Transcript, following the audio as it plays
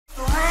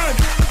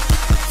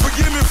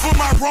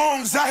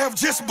wrongs, I have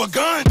just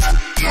begun.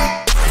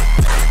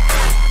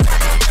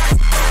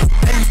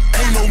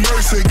 Ain't no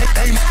mercy,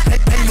 ain't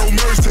no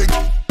mercy.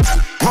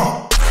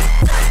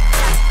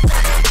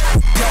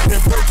 Got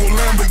that purple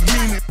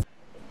Lamborghini.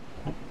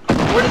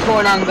 What is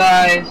going on,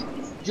 guys?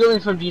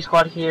 Julian from G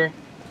Squad here,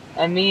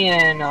 and me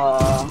and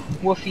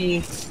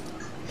Woofy,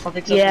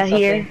 something. Yeah,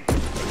 here.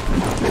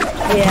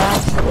 Yeah.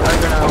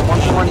 We're gonna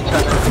one-to-one each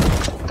other.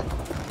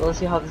 So let's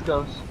see how this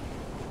goes.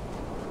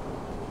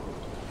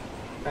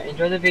 Alright,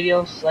 enjoy the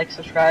videos, like,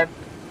 subscribe.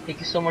 Thank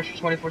you so much for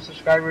 24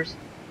 subscribers.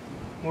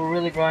 We're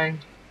really growing,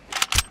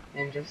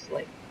 and just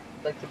like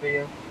the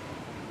video.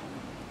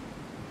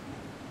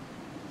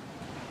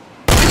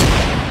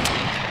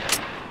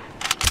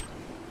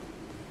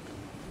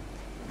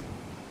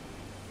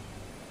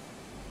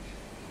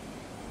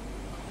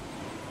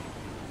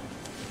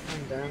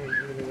 I'm done.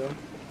 I'm gonna go.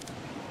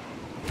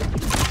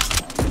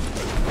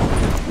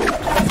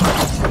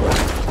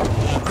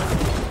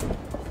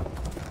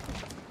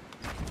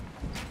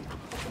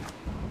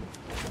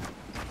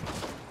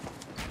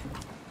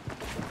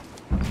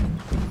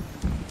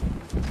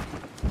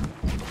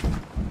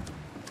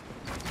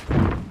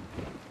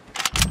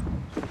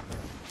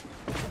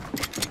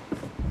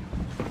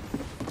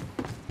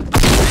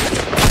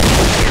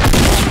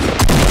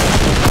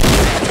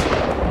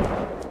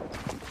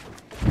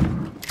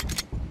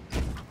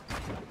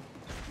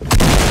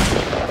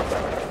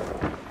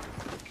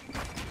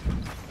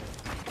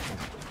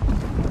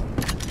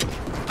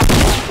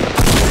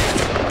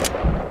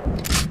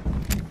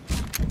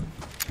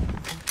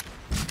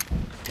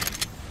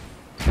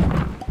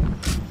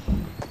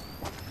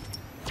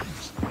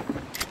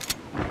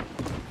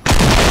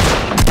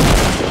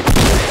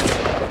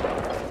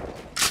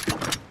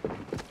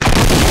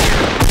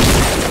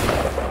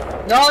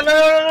 No.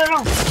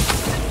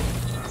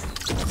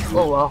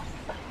 Oh well.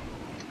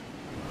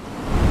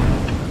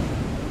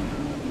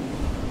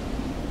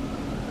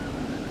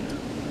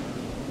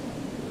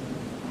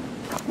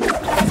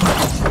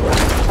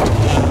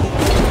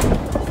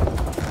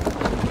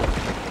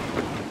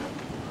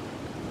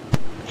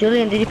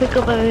 Julian, did you pick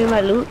up any of my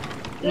loot?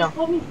 No.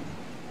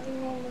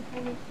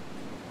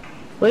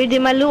 Wait,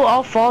 did my loot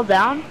all fall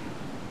down?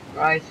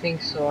 I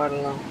think so. I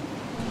don't know.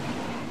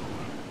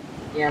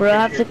 Yeah, Bro, I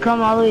have to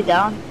come all the way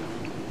down.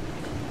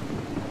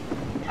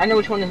 I know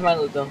which one is my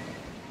loot though.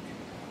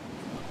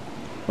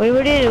 Wait,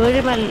 where did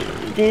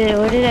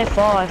I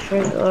fall? I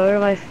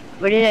forgot.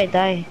 Where did I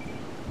die?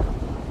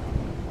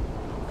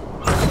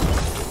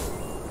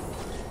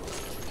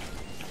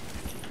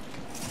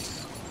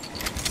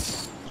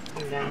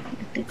 I'm down. I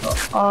have to go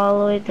all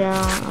the way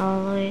down,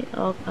 all the way.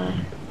 Okay.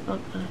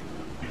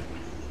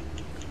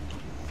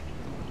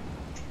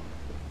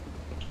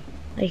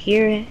 I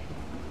hear it.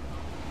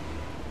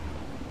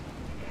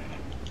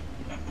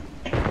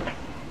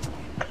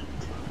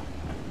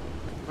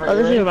 Oh,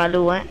 this is where my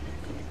loot went.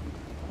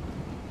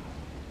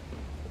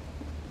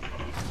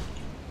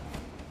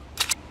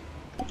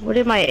 Where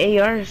did my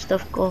AR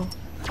stuff go?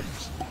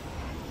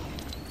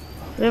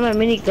 Where did my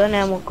minigun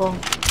ammo go? I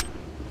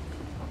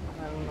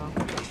don't know.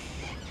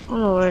 I don't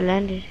know where it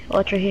landed. Oh,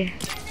 it's right here.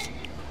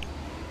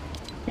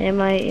 And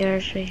my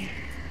AR's right here.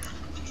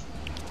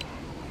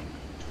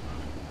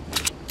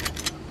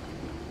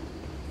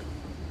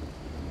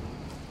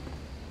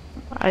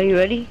 Are you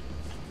ready?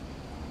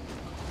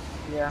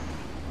 Yeah.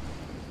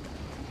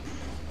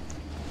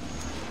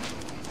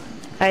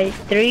 Alright,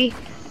 3,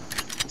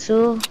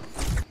 2,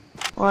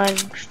 1,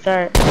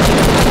 start. I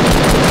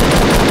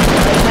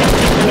might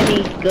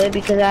be really good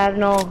because I have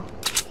no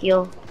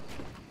heal.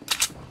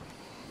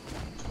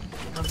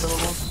 No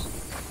syllables?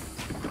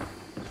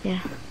 Yeah.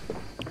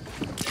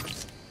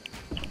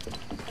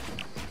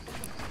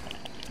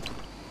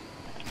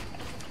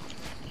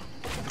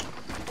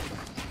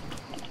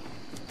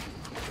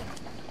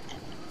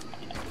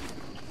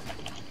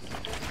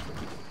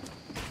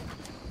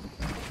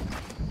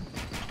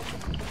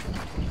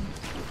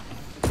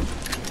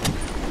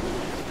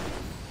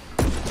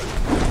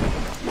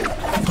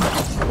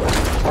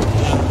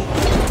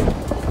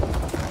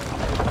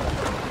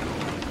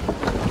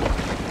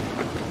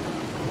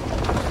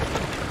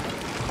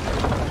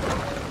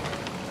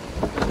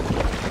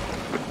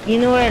 You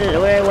know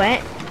where I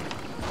went?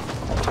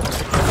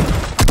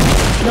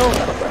 No.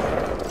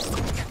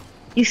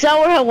 You saw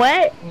where I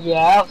went? Yeah,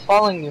 I was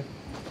following you.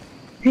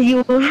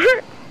 You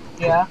were?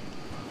 Yeah.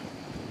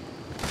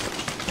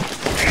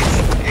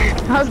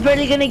 I was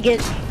barely gonna get.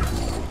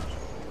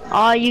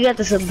 Oh, you got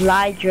the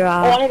supply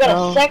drop. Oh, I got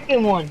a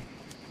second one.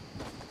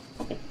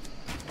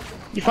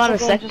 You found a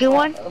second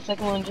one? The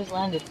second one just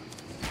landed.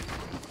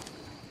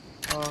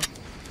 Oh.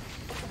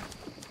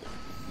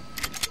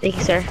 Thank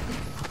you, sir.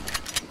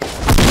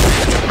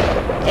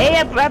 Hey,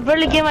 I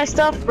barely get my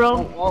stuff,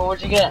 bro.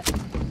 What'd you get?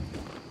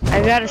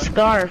 I got a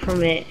scar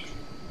from it.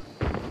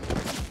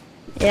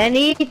 Yeah, I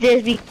need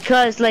this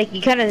because, like,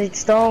 you kind of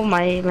stole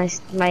my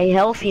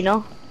health, you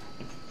know.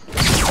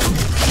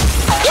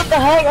 What the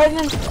heck?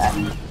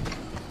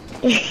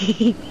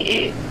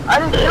 I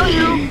didn't kill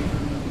you.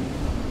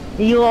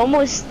 You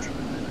almost.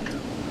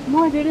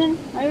 No, I didn't.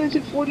 I only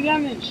took 40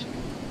 damage.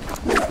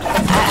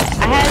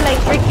 I had like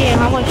freaking,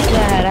 how much did I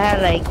had? I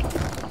had like,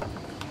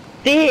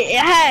 I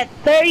had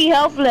 30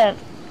 health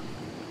left.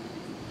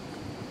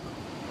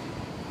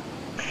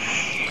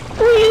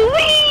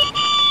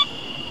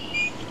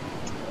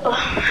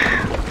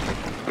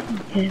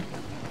 Okay.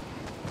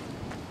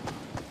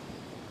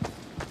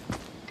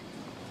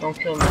 Don't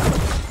kill me.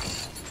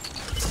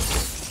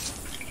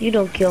 You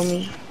don't kill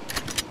me.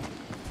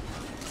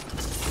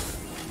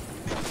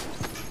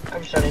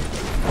 I'm starting.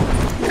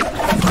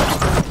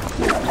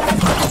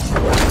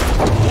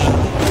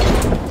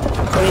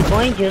 Where are you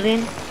going,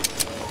 Julian?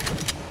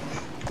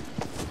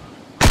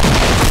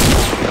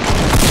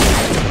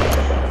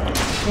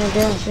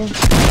 Yeah.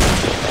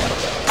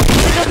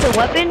 Pick up the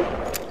weapon?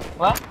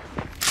 What?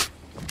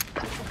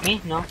 Me?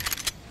 No.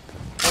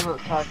 I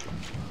wrote Todd.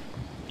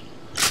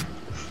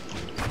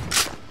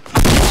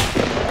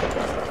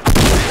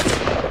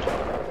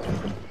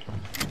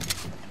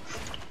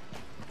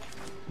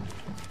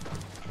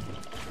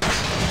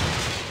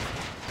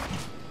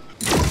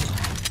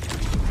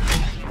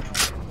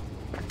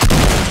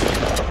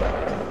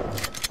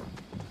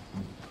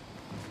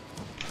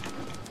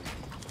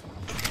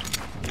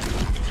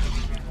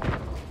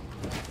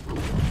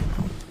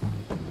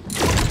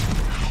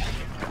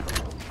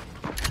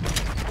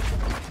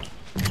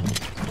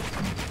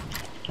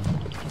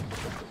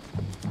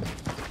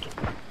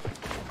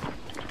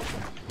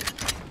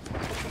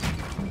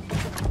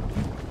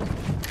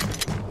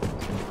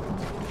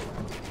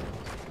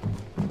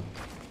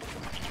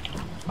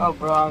 Oh,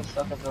 bro, I'm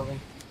stuck at building.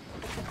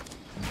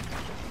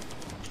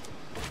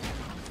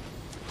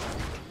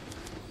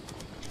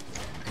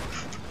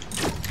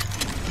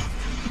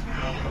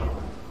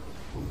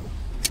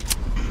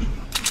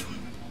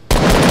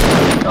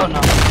 Oh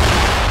no.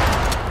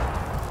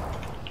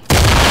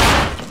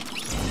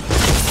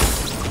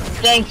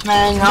 Thanks,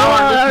 man.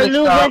 Our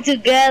loot went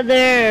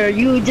together.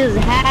 You just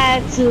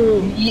had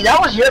to. Yeah, that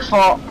was your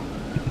fault.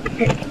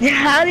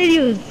 How did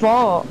you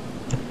fall?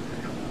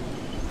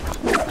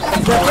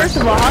 Well, first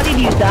of all, how did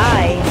you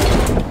die?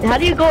 How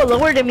do you go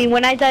lower than me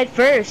when I died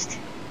first?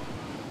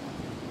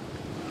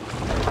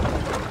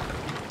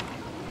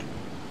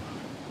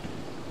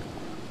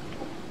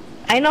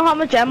 I know how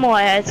much ammo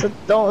I had, so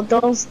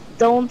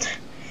don't.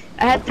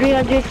 I had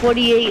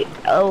 348.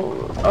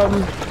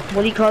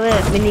 What do you call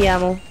it? Mini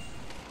ammo.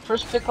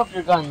 First, pick up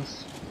your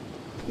guns.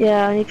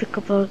 Yeah, I need to pick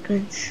up our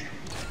guns.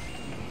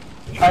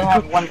 I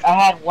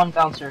had one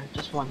bouncer,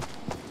 just one.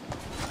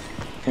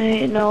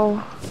 I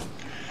know.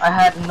 I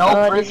had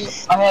no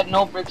bricks. I had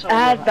no bricks. I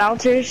had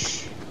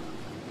bouncers.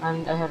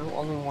 And I had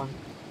only one.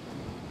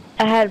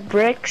 I had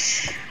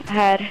bricks. I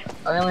had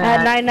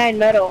 99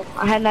 metal.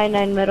 I had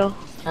 99 metal.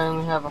 I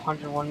only have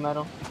 101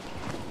 metal.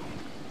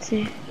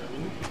 Sí.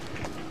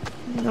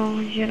 No,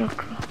 yo no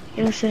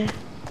sé.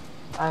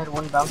 I had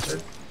one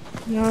bouncer.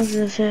 No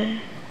sé.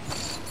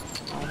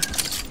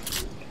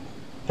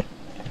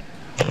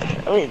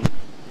 Wait.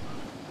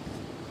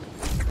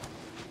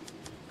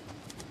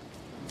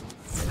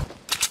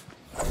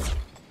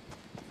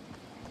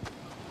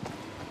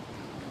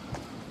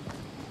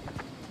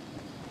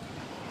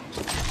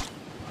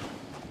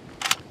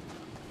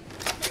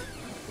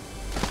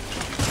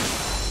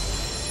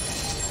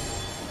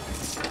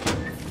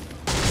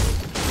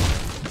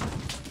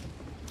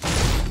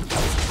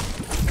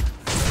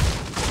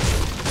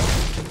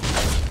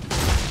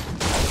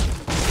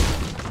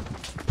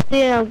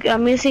 Yeah,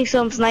 I'm missing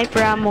some sniper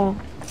ammo.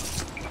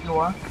 You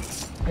are?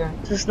 Here.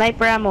 Some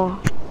sniper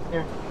ammo.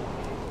 Here.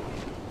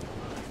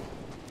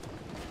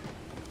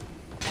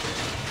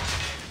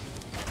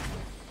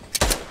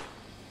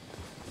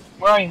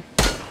 Where are you?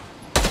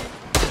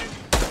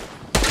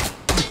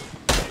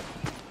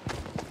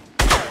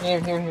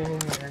 Here.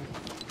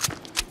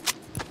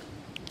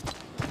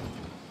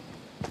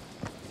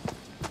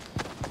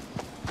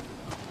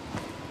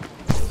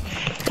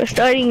 We're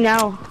starting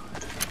now.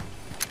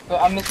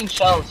 But I'm missing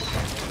shells.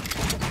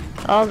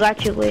 Oh,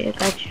 got you. Wait, I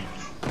got you.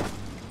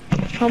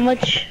 How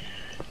much?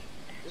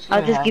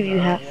 I'll just give you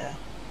half. Yeah.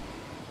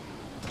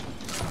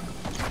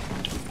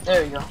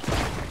 There you go.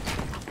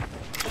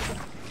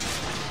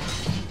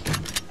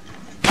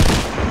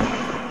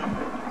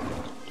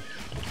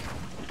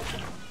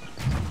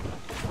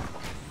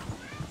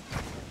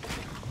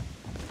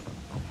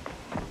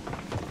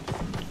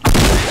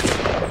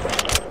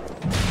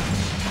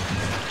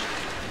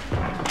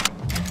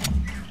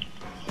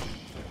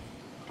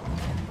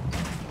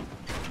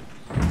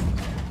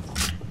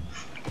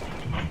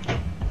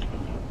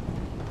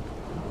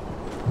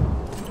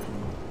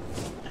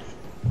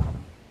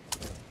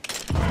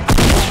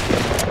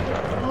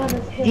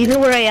 Do you know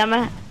where I am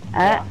at?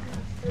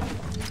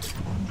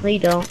 No, you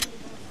don't.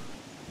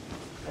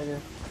 I do.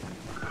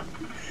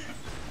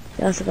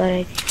 That's a bad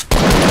idea.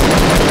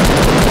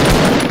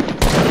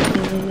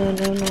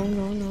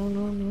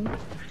 No.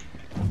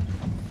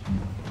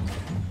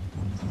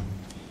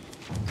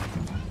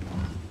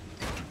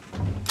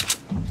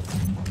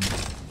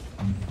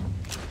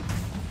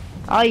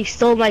 Oh, you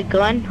stole my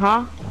gun,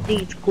 huh? I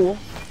think it's cool.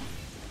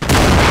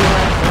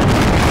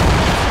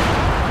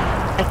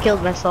 I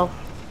killed myself.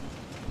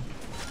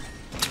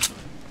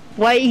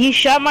 Why he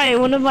shot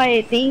one of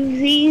my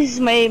thingies,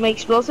 my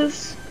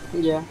explosives?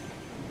 Yeah.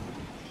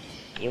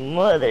 You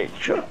mother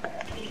truck.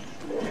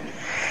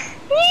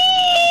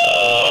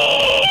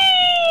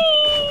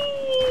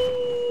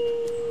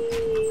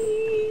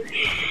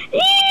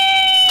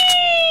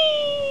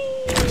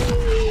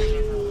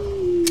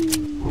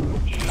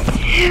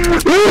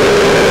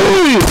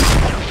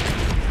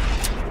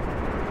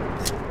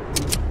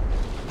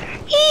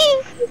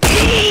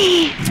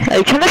 Are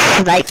you trying to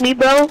snipe me,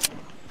 bro?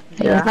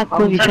 Yeah. It's not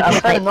cool.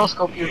 I'm trying to no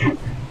scope you.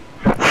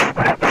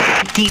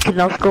 You can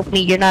no scope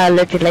me. You're not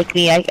allergic like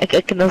me. I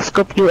can no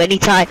scope you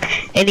anytime,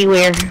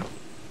 anywhere.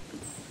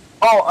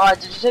 Oh,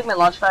 did you take my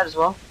launch pad as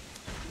well?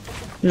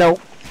 No.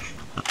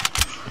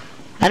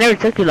 I never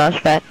took your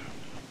launch pad.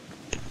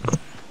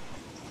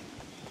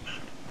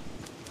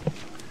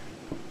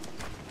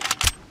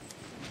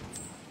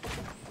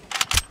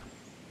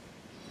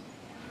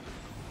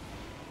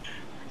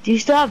 Do you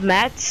still have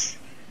mats?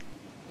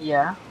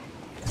 Yeah.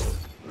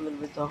 A little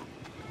bit though.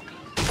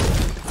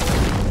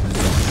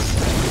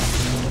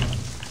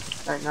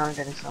 Alright, now I'm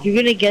getting some. You're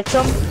gonna get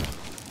some?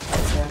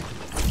 Okay.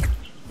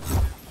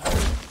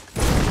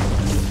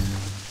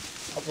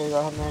 Okay, go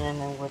ahead and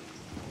then with.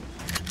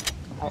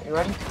 Alright, you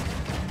ready?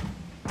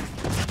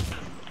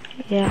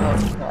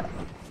 Yeah.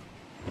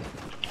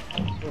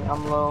 Okay,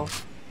 I'm low.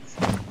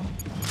 What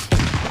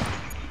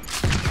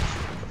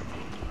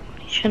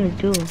are you trying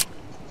to do?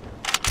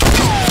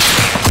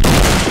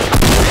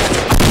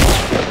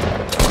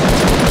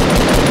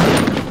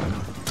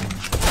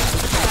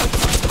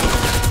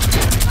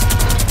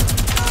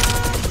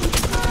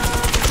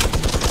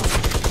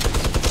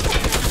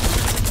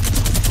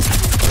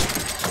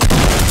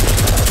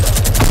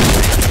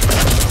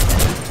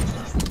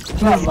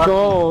 Let's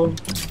go.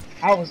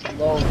 I was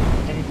low.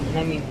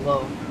 I mean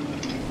low.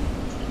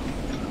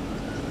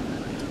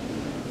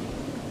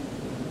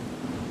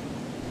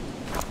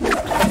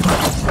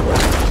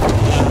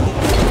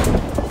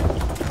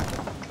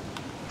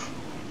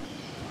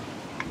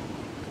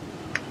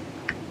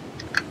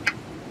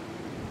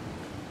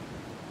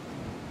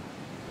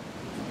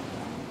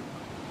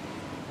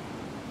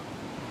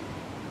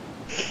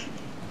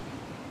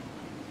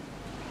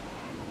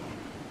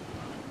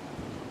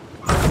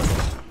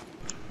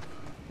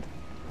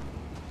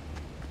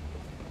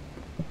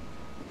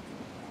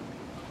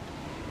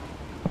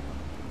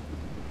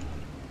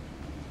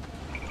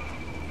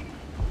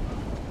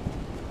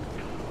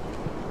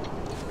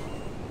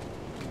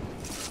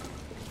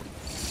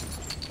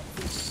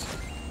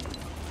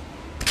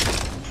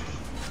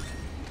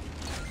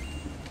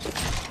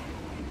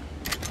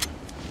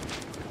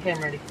 Okay,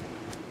 I'm ready.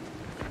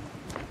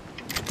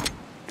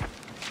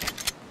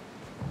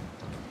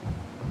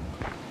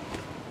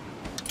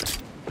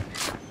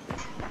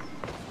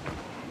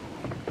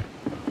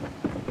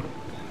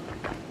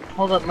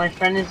 Hold up, my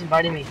friend is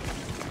inviting me.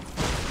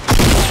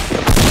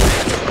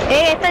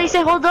 Hey, I thought you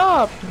said hold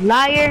up,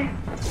 liar.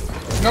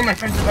 No, my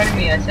friend's inviting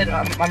me. I said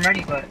I'm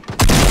ready, but.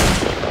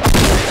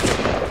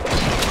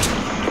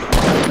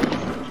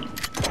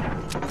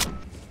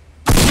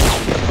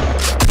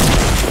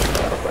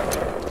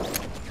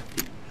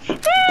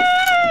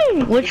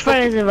 Which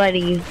friend is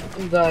inviting you?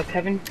 The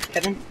Kevin.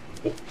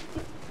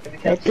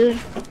 That dude?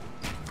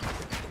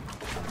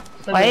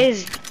 Why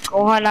is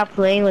Gohan not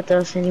playing with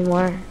us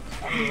anymore?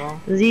 I don't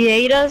know. Does he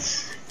hate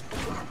us?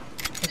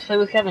 Let's play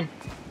with Kevin.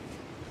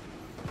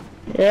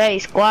 Yeah, he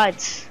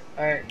squads.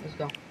 Alright, let's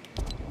go.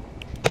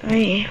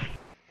 Alright.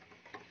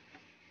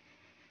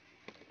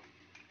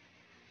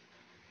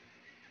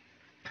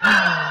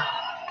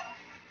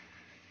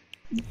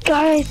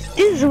 Guys,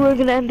 this is where we're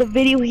gonna end the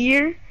video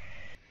here.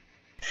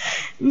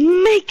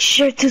 Make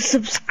sure to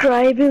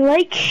subscribe and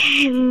like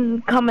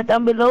and comment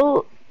down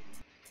below.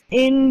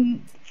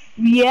 And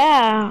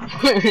yeah.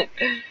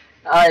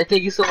 Alright,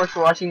 thank you so much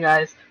for watching,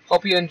 guys.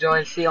 Hope you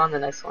enjoyed. See you on the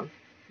next one.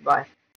 Bye.